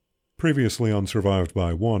Previously on Survived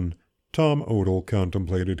by One, Tom Odell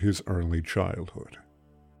contemplated his early childhood.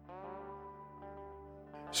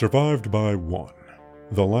 Survived by One,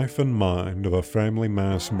 The Life and Mind of a Family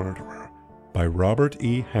Mass Murderer, by Robert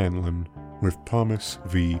E. Hanlon with Thomas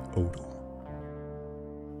V. Odell.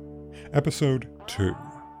 Episode 2.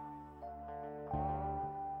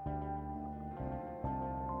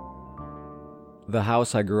 The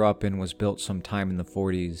house I grew up in was built sometime in the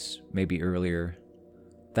 40s, maybe earlier.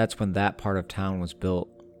 That's when that part of town was built.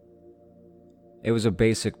 It was a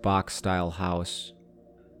basic box-style house.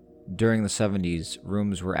 During the 70s,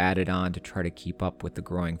 rooms were added on to try to keep up with the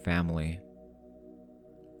growing family.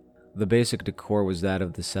 The basic decor was that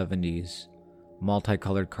of the 70s,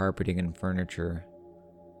 multicolored carpeting and furniture.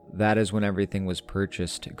 That is when everything was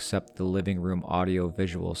purchased except the living room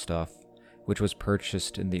audio-visual stuff, which was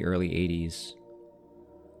purchased in the early 80s.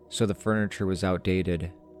 So the furniture was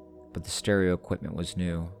outdated, but the stereo equipment was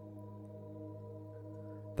new.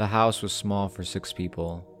 The house was small for 6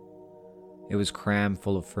 people. It was crammed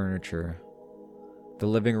full of furniture. The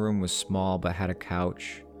living room was small but had a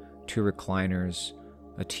couch, 2 recliners,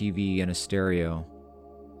 a TV, and a stereo.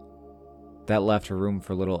 That left a room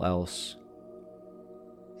for little else.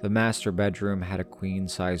 The master bedroom had a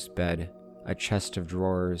queen-sized bed, a chest of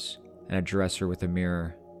drawers, and a dresser with a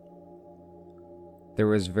mirror. There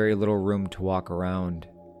was very little room to walk around.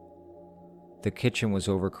 The kitchen was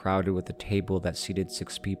overcrowded with a table that seated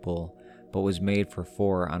 6 people, but was made for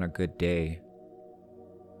 4 on a good day.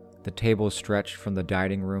 The table stretched from the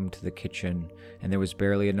dining room to the kitchen, and there was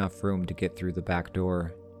barely enough room to get through the back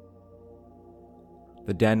door.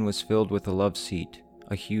 The den was filled with a love seat,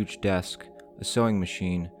 a huge desk, a sewing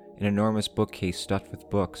machine, an enormous bookcase stuffed with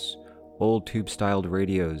books, old tube-styled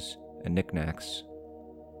radios, and knickknacks.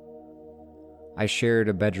 I shared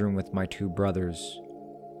a bedroom with my 2 brothers.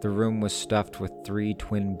 The room was stuffed with 3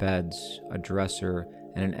 twin beds, a dresser,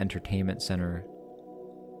 and an entertainment center.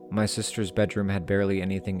 My sister's bedroom had barely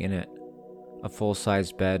anything in it. A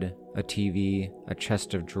full-size bed, a TV, a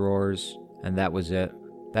chest of drawers, and that was it.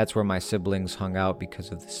 That's where my siblings hung out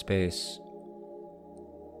because of the space.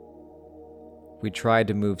 We tried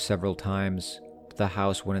to move several times, but the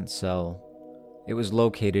house wouldn't sell. It was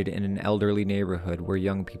located in an elderly neighborhood where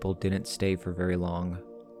young people didn't stay for very long.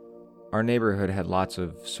 Our neighborhood had lots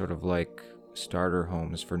of starter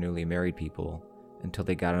homes for newly married people until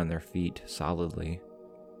they got on their feet solidly.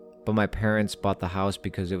 But my parents bought the house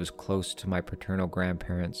because it was close to my paternal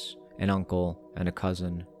grandparents, an uncle, and a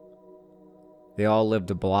cousin. They all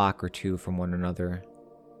lived a block or 2 from one another.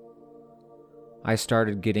 I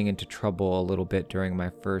started getting into trouble a little bit during my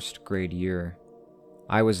 1st grade year.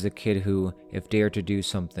 I was the kid who, if dared to do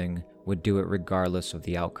something, would do it regardless of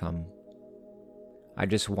the outcome. I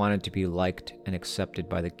just wanted to be liked and accepted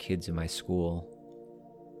by the kids in my school.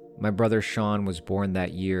 My brother Sean was born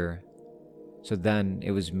that year, so then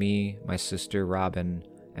it was me, my sister Robin,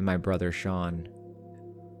 and my brother Sean.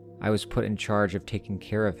 I was put in charge of taking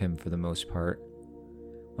care of him for the most part.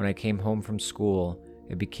 When I came home from school,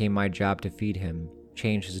 it became my job to feed him,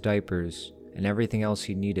 change his diapers, and everything else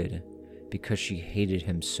he needed, because she hated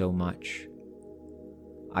him so much.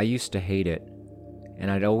 I used to hate it, and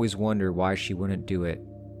I'd always wonder why she wouldn't do it,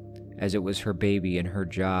 as it was her baby and her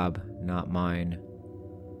job, not mine.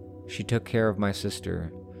 She took care of my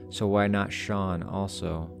sister, so why not Sean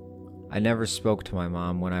also? I never spoke to my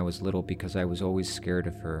mom when I was little because I was always scared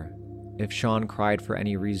of her. If Sean cried for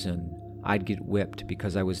any reason, I'd get whipped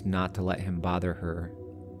because I was not to let him bother her.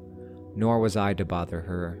 Nor was I to bother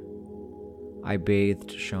her. I bathed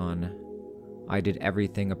Sean. I did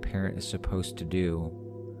everything a parent is supposed to do.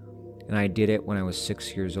 And I did it when I was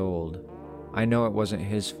 6 years old. I know it wasn't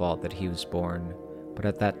his fault that he was born, but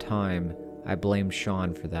at that time, I blamed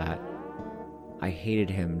Sean for that. I hated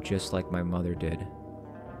him just like my mother did.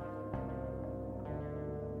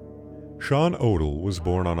 Sean Odell was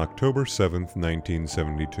born on October 7,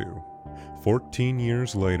 1972. 14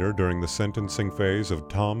 years later, during the sentencing phase of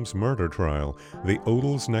Tom's murder trial, the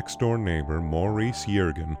Odell's next-door neighbor, Maurice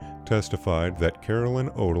Yergin, testified that Carolyn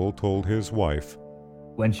Odell told his wife,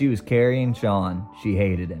 "When she was carrying Sean, she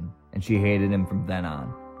hated him, and she hated him from then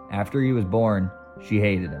on. After he was born, she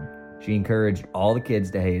hated him. She encouraged all the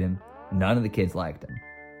kids to hate him. None of the kids liked him."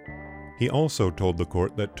 He also told the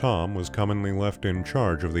court that Tom was commonly left in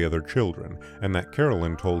charge of the other children, and that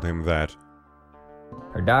Carolyn told him that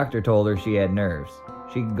her doctor told her she had nerves.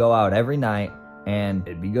 She could go out every night, and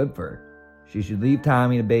it'd be good for her. She should leave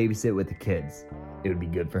Tommy to babysit with the kids. It would be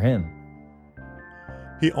good for him.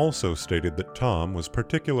 He also stated that Tom was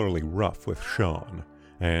particularly rough with Sean,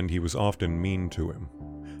 and he was often mean to him.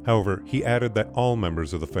 However, he added that all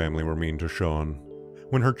members of the family were mean to Sean.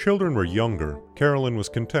 When her children were younger, Carolyn was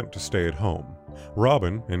content to stay at home.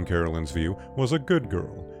 Robin, in Carolyn's view, was a good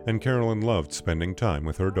girl, and Carolyn loved spending time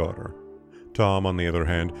with her daughter. Tom, on the other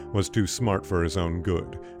hand, was too smart for his own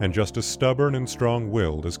good, and just as stubborn and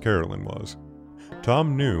strong-willed as Carolyn was.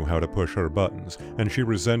 Tom knew how to push her buttons, and she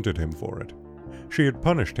resented him for it. She had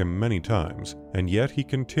punished him many times, and yet he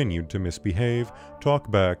continued to misbehave,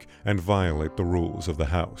 talk back, and violate the rules of the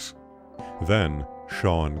house. Then,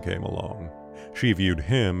 Sean came along. She viewed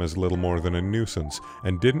him as little more than a nuisance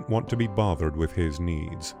and didn't want to be bothered with his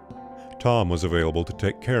needs. Tom was available to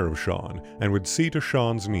take care of Sean and would see to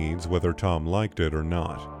Sean's needs whether Tom liked it or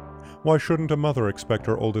not. Why shouldn't a mother expect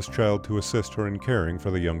her oldest child to assist her in caring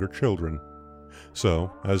for the younger children?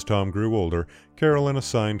 So, as Tom grew older, Carolyn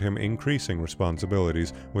assigned him increasing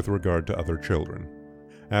responsibilities with regard to other children.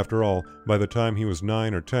 After all, by the time he was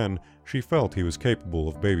 9 or 10, she felt he was capable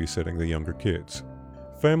of babysitting the younger kids.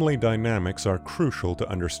 Family dynamics are crucial to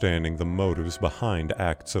understanding the motives behind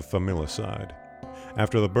acts of familicide.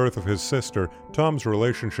 After the birth of his sister, Tom's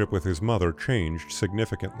relationship with his mother changed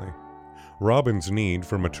significantly. Robin's need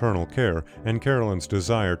for maternal care and Carolyn's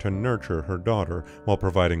desire to nurture her daughter while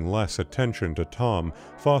providing less attention to Tom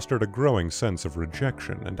fostered a growing sense of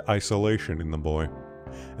rejection and isolation in the boy.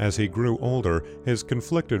 As he grew older, his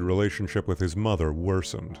conflicted relationship with his mother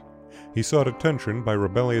worsened. He sought attention by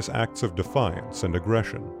rebellious acts of defiance and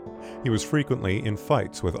aggression. He was frequently in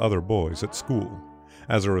fights with other boys at school.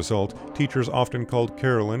 As a result, teachers often called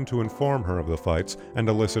Carolyn to inform her of the fights and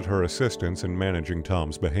elicit her assistance in managing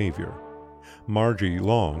Tom's behavior. Margie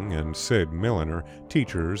Long and Sid Milliner,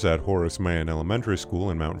 teachers at Horace Mann Elementary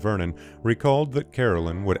School in Mount Vernon, recalled that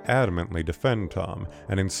Carolyn would adamantly defend Tom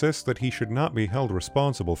and insist that he should not be held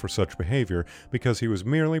responsible for such behavior because he was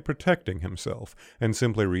merely protecting himself and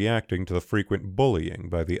simply reacting to the frequent bullying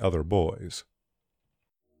by the other boys.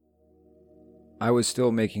 I was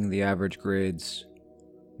still making the average grades.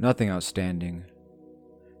 Nothing outstanding.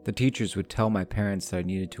 The teachers would tell my parents that I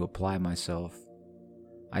needed to apply myself.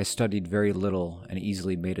 I studied very little and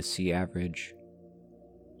easily made a C average.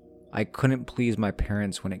 I couldn't please my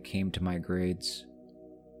parents when it came to my grades.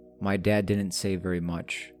 My dad didn't say very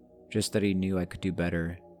much, just that he knew I could do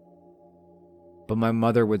better. But my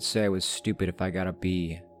mother would say I was stupid if I got a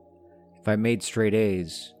B. If I made straight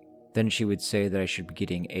A's, then she would say that I should be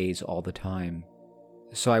getting A's all the time.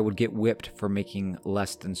 So I would get whipped for making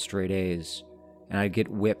less than straight A's, and I'd get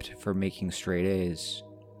whipped for making straight A's.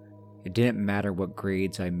 It didn't matter what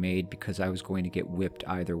grades I made because I was going to get whipped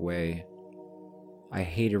either way. I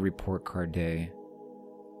hated report card day.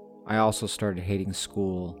 I also started hating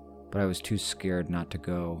school, but I was too scared not to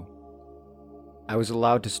go. I was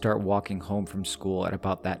allowed to start walking home from school at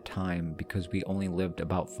about that time because we only lived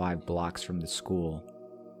about 5 blocks from the school.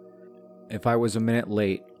 If I was a minute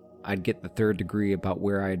late, I'd get the 3rd degree about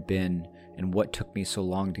where I had been and what took me so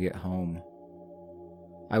long to get home.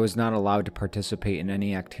 I was not allowed to participate in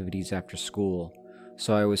any activities after school,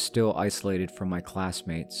 so I was still isolated from my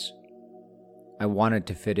classmates. I wanted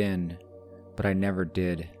to fit in, but I never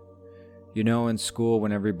did. You know, in school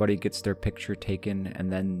when everybody gets their picture taken and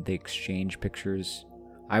then they exchange pictures,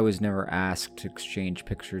 I was never asked to exchange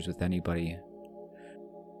pictures with anybody.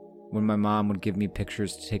 When my mom would give me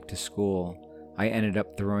pictures to take to school, I ended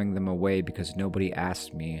up throwing them away because nobody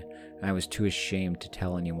asked me, and I was too ashamed to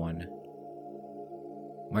tell anyone.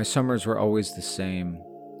 My summers were always the same,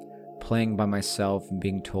 playing by myself and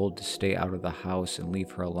being told to stay out of the house and leave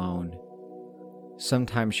her alone.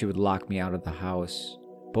 Sometimes she would lock me out of the house,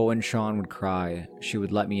 but when Sean would cry, she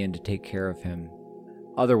would let me in to take care of him.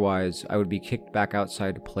 Otherwise, I would be kicked back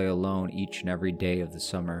outside to play alone each and every day of the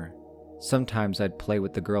summer. Sometimes I'd play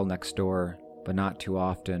with the girl next door, but not too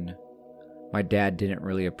often. My dad didn't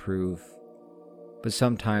really approve. But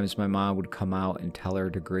sometimes my mom would come out and tell her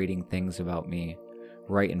degrading things about me,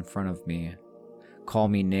 right in front of me, call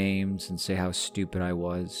me names and say how stupid I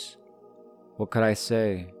was. What could I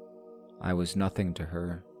say? I was nothing to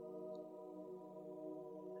her.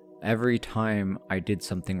 Every time I did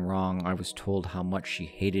something wrong, I was told how much she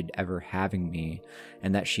hated ever having me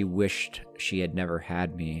and that she wished she had never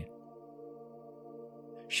had me.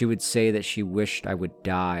 She would say that she wished I would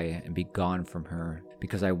die and be gone from her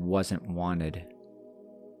because I wasn't wanted.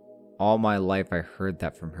 All my life I heard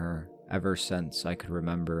that from her, ever since I could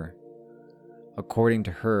remember. According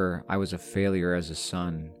to her, I was a failure as a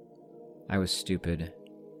son. I was stupid.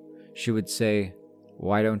 She would say,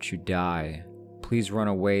 "Why don't you die? Please run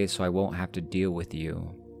away so I won't have to deal with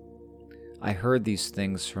you." I heard these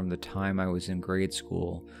things from the time I was in grade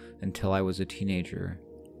school until I was a teenager.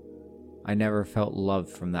 I never felt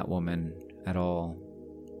love from that woman at all.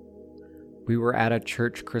 We were at a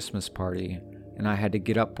church Christmas party, and I had to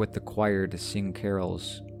get up with the choir to sing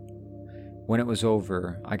carols. When it was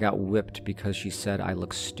over, I got whipped because she said I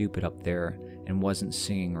looked stupid up there and wasn't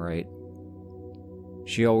singing right.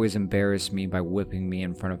 She always embarrassed me by whipping me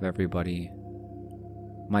in front of everybody.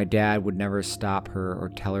 My dad would never stop her or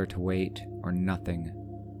tell her to wait or nothing.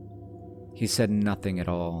 He said nothing at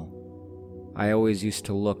all. I always used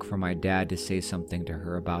to look for my dad to say something to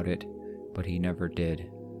her about it, but he never did.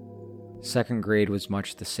 Second grade was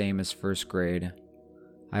much the same as first grade.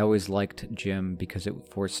 I always liked gym because it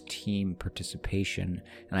forced team participation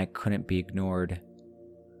and I couldn't be ignored.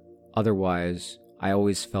 Otherwise, I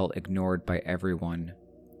always felt ignored by everyone.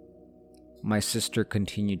 My sister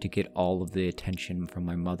continued to get all of the attention from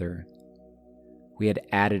my mother. We had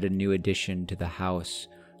added a new addition to the house,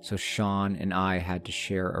 so Sean and I had to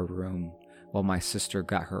share a room, while my sister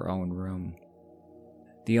got her own room.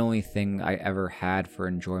 The only thing I ever had for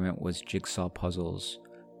enjoyment was jigsaw puzzles,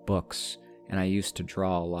 books, and I used to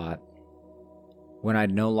draw a lot. When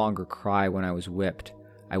I'd no longer cry when I was whipped,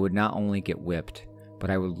 I would not only get whipped, but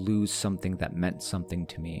I would lose something that meant something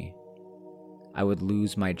to me. I would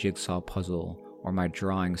lose my jigsaw puzzle, or my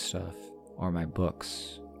drawing stuff, or my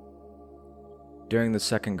books. During the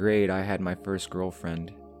second grade, I had my first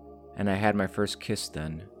girlfriend, and I had my first kiss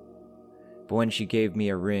then. But when she gave me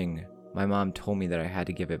a ring, my mom told me that I had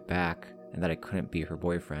to give it back and that I couldn't be her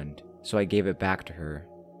boyfriend, so I gave it back to her.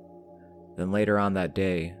 Then later on that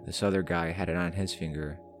day, this other guy had it on his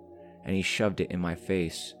finger, and he shoved it in my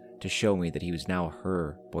face to show me that he was now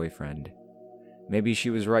her boyfriend. Maybe she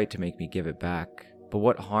was right to make me give it back, but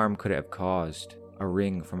what harm could it have caused? A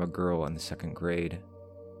ring from a girl in the second grade.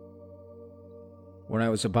 When I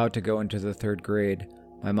was about to go into the third grade,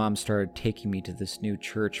 my mom started taking me to this new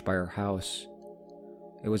church by our house.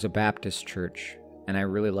 It was a Baptist church, and I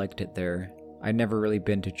really liked it there. I'd never really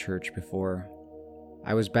been to church before.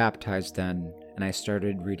 I was baptized then, and I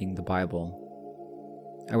started reading the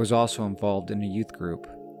Bible. I was also involved in a youth group.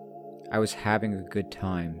 I was having a good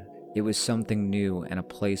time. It was something new and a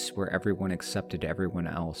place where everyone accepted everyone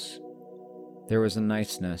else. There was a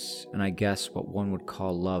niceness, and I guess what one would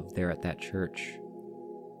call love there at that church.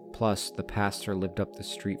 Plus, the pastor lived up the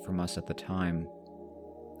street from us at the time.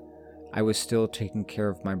 I was still taking care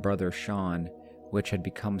of my brother Sean, which had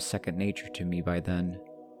become second nature to me by then.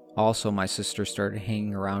 Also, my sister started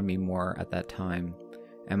hanging around me more at that time,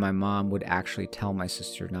 and my mom would actually tell my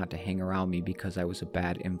sister not to hang around me because I was a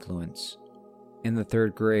bad influence. In the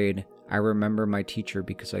third grade, I remember my teacher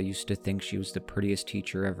because I used to think she was the prettiest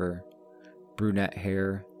teacher ever. Brunette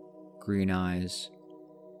hair, green eyes.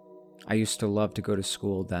 I used to love to go to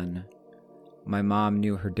school then. My mom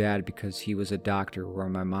knew her dad because he was a doctor where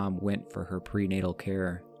my mom went for her prenatal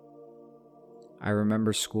care. I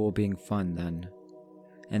remember school being fun then,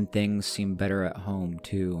 and things seemed better at home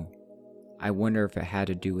too. I wonder if it had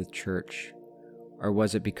to do with church, or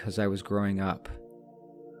was it because I was growing up?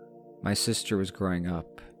 My sister was growing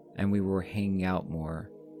up, and we were hanging out more,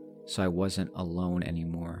 so I wasn't alone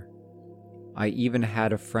anymore. I even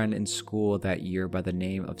had a friend in school that year by the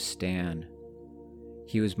name of Stan.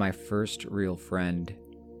 He was my first real friend.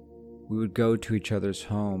 We would go to each other's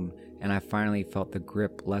home, and I finally felt the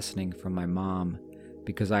grip lessening from my mom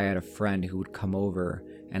because I had a friend who would come over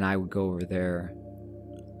and I would go over there.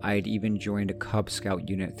 I had even joined a Cub Scout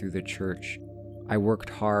unit through the church. I worked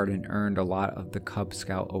hard and earned a lot of the Cub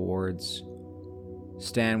Scout awards.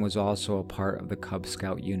 Stan was also a part of the Cub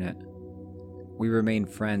Scout unit. We remained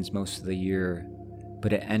friends most of the year,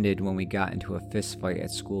 but it ended when we got into a fist fight at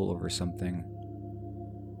school over something.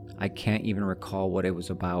 I can't even recall what it was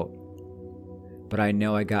about, but I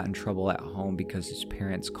know I got in trouble at home because his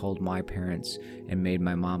parents called my parents and made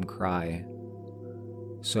my mom cry.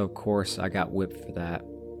 So of course I got whipped for that.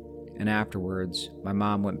 And afterwards, my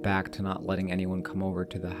mom went back to not letting anyone come over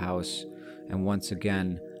to the house, and once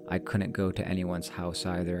again, I couldn't go to anyone's house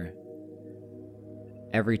either.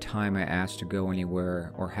 Every time I asked to go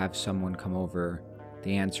anywhere or have someone come over,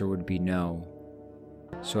 the answer would be no.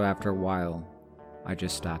 So after a while, I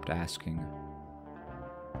just stopped asking.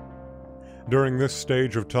 During this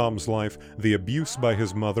stage of Tom's life, the abuse by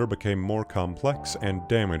his mother became more complex and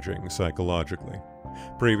damaging psychologically.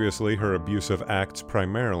 Previously, her abusive acts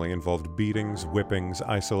primarily involved beatings, whippings,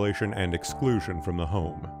 isolation, and exclusion from the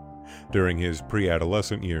home. During his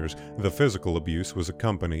pre-adolescent years, the physical abuse was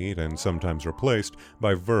accompanied and sometimes replaced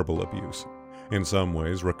by verbal abuse. In some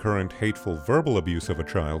ways, recurrent hateful verbal abuse of a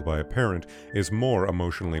child by a parent is more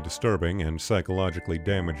emotionally disturbing and psychologically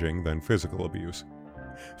damaging than physical abuse.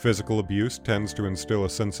 Physical abuse tends to instill a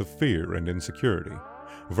sense of fear and insecurity.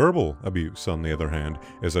 Verbal abuse, on the other hand,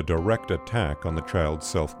 is a direct attack on the child's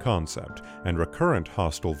self-concept, and recurrent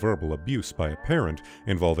hostile verbal abuse by a parent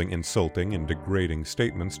involving insulting and degrading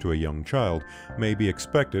statements to a young child may be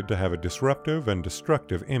expected to have a disruptive and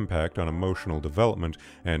destructive impact on emotional development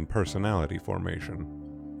and personality formation.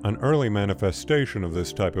 An early manifestation of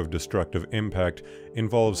this type of destructive impact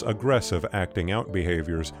involves aggressive acting out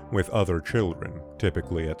behaviors with other children,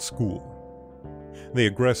 typically at school. The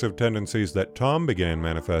aggressive tendencies that Tom began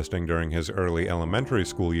manifesting during his early elementary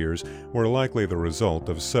school years were likely the result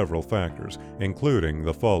of several factors, including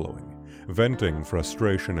the following: venting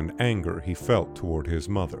frustration and anger he felt toward his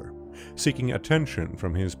mother, seeking attention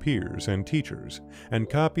from his peers and teachers, and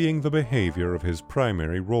copying the behavior of his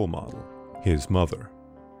primary role model, his mother.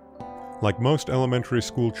 Like most elementary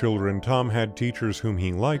school children, Tom had teachers whom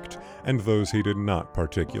he liked and those he did not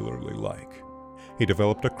particularly like. He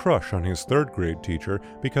developed a crush on his third-grade teacher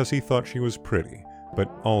because he thought she was pretty,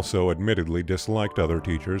 but also admittedly disliked other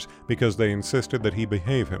teachers because they insisted that he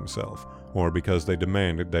behave himself, or because they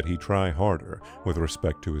demanded that he try harder with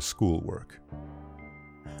respect to his schoolwork.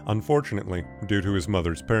 Unfortunately, due to his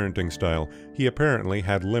mother's parenting style, he apparently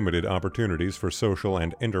had limited opportunities for social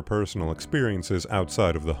and interpersonal experiences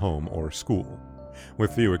outside of the home or school.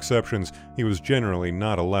 With few exceptions, he was generally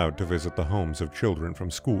not allowed to visit the homes of children from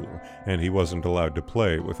school, and he wasn't allowed to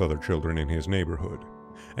play with other children in his neighborhood.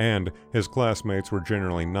 And his classmates were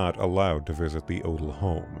generally not allowed to visit the Odell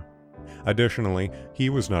home. Additionally, he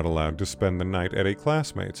was not allowed to spend the night at a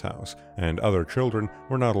classmate's house, and other children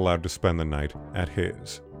were not allowed to spend the night at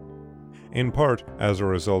his. In part, as a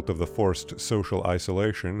result of the forced social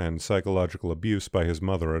isolation and psychological abuse by his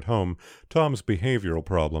mother at home, Tom's behavioral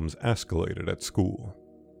problems escalated at school.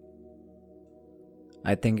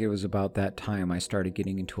 I think it was about that time I started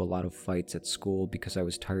getting into a lot of fights at school because I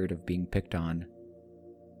was tired of being picked on.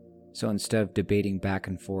 So instead of debating back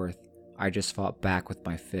and forth, I just fought back with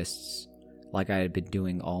my fists, like I had been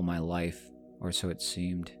doing all my life, or so it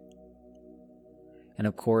seemed. And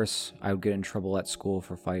of course, I would get in trouble at school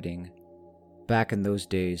for fighting. Back in those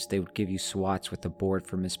days, they would give you swats with the board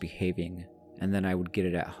for misbehaving, and then I would get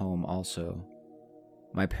it at home also.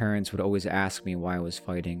 My parents would always ask me why I was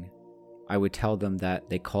fighting. I would tell them that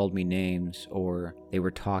they called me names, or they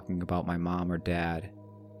were talking about my mom or dad.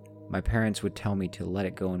 My parents would tell me to let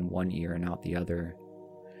it go in one ear and out the other.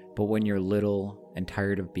 But when you're little and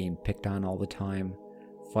tired of being picked on all the time,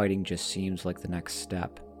 fighting just seems like the next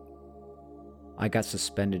step. I got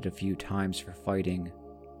suspended a few times for fighting,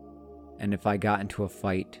 and if I got into a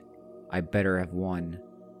fight, I better have won,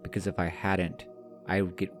 because if I hadn't, I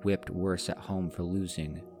would get whipped worse at home for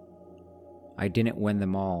losing. I didn't win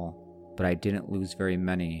them all, but I didn't lose very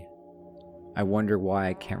many. I wonder why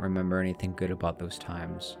I can't remember anything good about those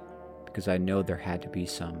times, because I know there had to be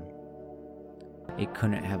some. It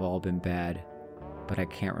couldn't have all been bad, but I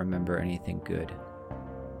can't remember anything good.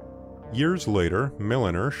 Years later,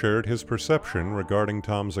 Milliner shared his perception regarding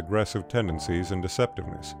Tom's aggressive tendencies and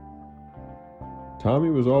deceptiveness.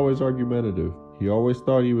 Tommy was always argumentative. He always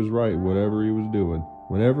thought he was right whatever he was doing.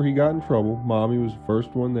 Whenever he got in trouble, Mommy was the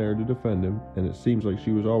first one there to defend him, and it seems like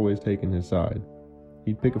she was always taking his side.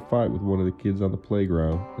 He'd pick a fight with one of the kids on the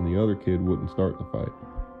playground, and the other kid wouldn't start the fight.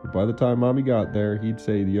 But by the time Mommy got there, he'd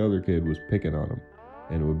say the other kid was picking on him,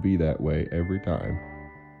 and it would be that way every time.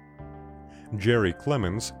 Jerry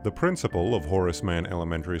Clemens, the principal of Horace Mann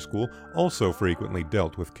Elementary School, also frequently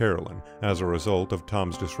dealt with Carolyn as a result of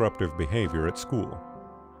Tom's disruptive behavior at school.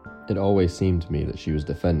 It always seemed to me that she was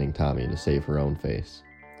defending Tommy to save her own face.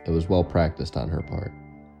 It was well practiced on her part.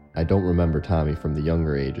 I don't remember Tommy from the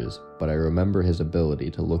younger ages, but I remember his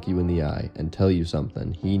ability to look you in the eye and tell you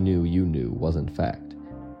something he knew you knew wasn't fact.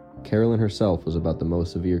 Carolyn herself was about the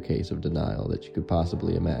most severe case of denial that you could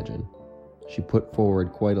possibly imagine. She put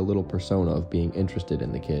forward quite a little persona of being interested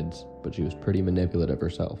in the kids, but she was pretty manipulative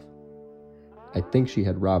herself. I think she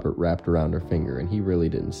had Robert wrapped around her finger and he really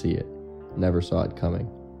didn't see it. Never saw it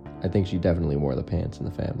coming. I think she definitely wore the pants in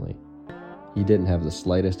the family. He didn't have the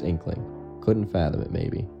slightest inkling. Couldn't fathom it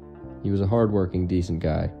maybe. He was a hard-working, decent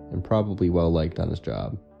guy, and probably well-liked on his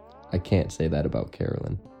job. I can't say that about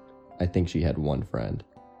Carolyn. I think she had one friend.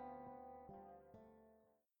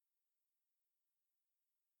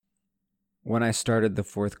 When I started the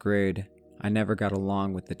 4th grade, I never got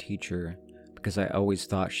along with the teacher because I always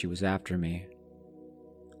thought she was after me.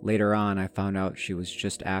 Later on, I found out she was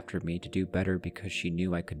just after me to do better because she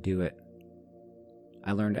knew I could do it.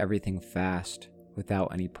 I learned everything fast,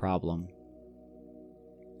 without any problem.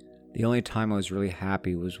 The only time I was really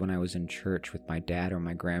happy was when I was in church with my dad or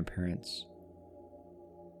my grandparents.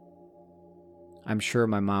 I'm sure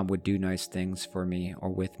my mom would do nice things for me or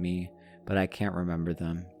with me, but I can't remember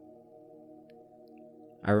them.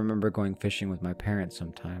 I remember going fishing with my parents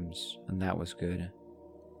sometimes, and that was good.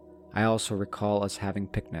 I also recall us having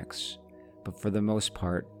picnics, but for the most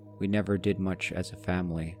part, we never did much as a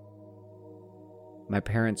family. My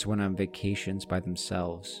parents went on vacations by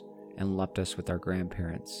themselves and left us with our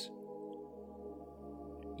grandparents.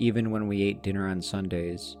 Even when we ate dinner on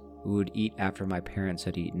Sundays, we would eat after my parents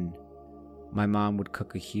had eaten. My mom would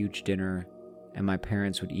cook a huge dinner, and my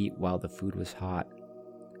parents would eat while the food was hot.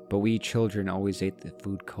 But we children always ate the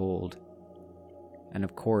food cold. And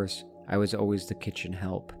of course, I was always the kitchen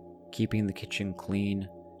help, keeping the kitchen clean,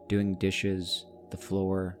 doing dishes, the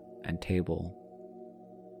floor, and table.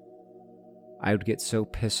 I would get so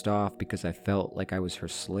pissed off because I felt like I was her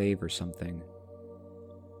slave or something.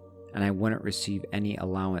 And I wouldn't receive any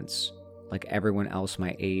allowance like everyone else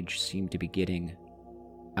my age seemed to be getting.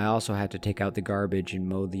 I also had to take out the garbage and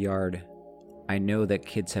mow the yard. I know that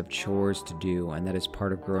kids have chores to do and that is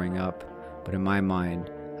part of growing up, but in my mind,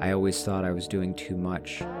 I always thought I was doing too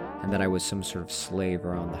much and that I was some sort of slave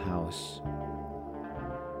around the house.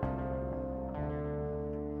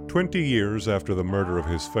 20 years after the murder of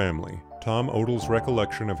his family, Tom Odell's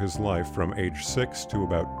recollection of his life from age 6 to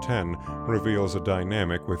about 10 reveals a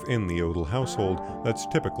dynamic within the Odell household that's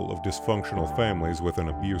typical of dysfunctional families with an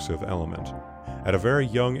abusive element. At a very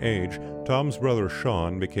young age, Tom's brother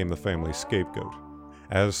Sean became the family scapegoat.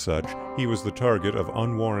 As such, he was the target of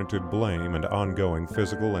unwarranted blame and ongoing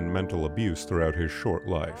physical and mental abuse throughout his short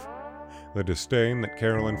life. The disdain that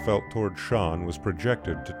Carolyn felt toward Sean was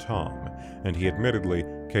projected to Tom, and he admittedly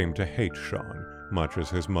came to hate Sean, much as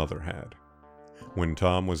his mother had. When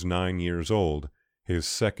Tom was 9 years old, his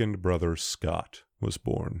second brother Scott was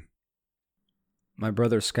born. My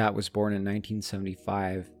brother Scott was born in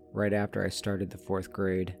 1975, right after I started the 4th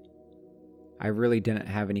grade. I really didn't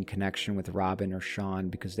have any connection with Robin or Sean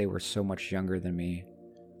because they were so much younger than me.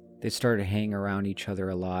 They started hanging around each other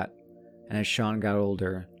a lot, and as Sean got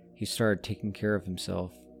older, he started taking care of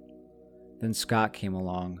himself. Then Scott came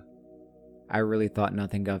along. I really thought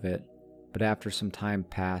nothing of it, but after some time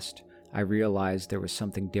passed, I realized there was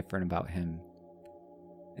something different about him.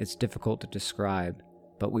 It's difficult to describe,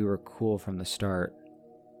 but we were cool from the start.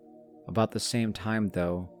 About the same time,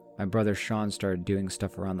 though, my brother Sean started doing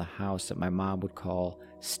stuff around the house that my mom would call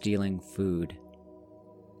stealing food.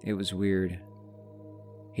 It was weird.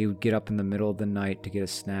 He would get up in the middle of the night to get a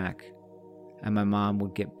snack, and my mom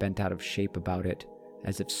would get bent out of shape about it,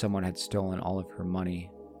 as if someone had stolen all of her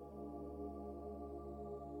money.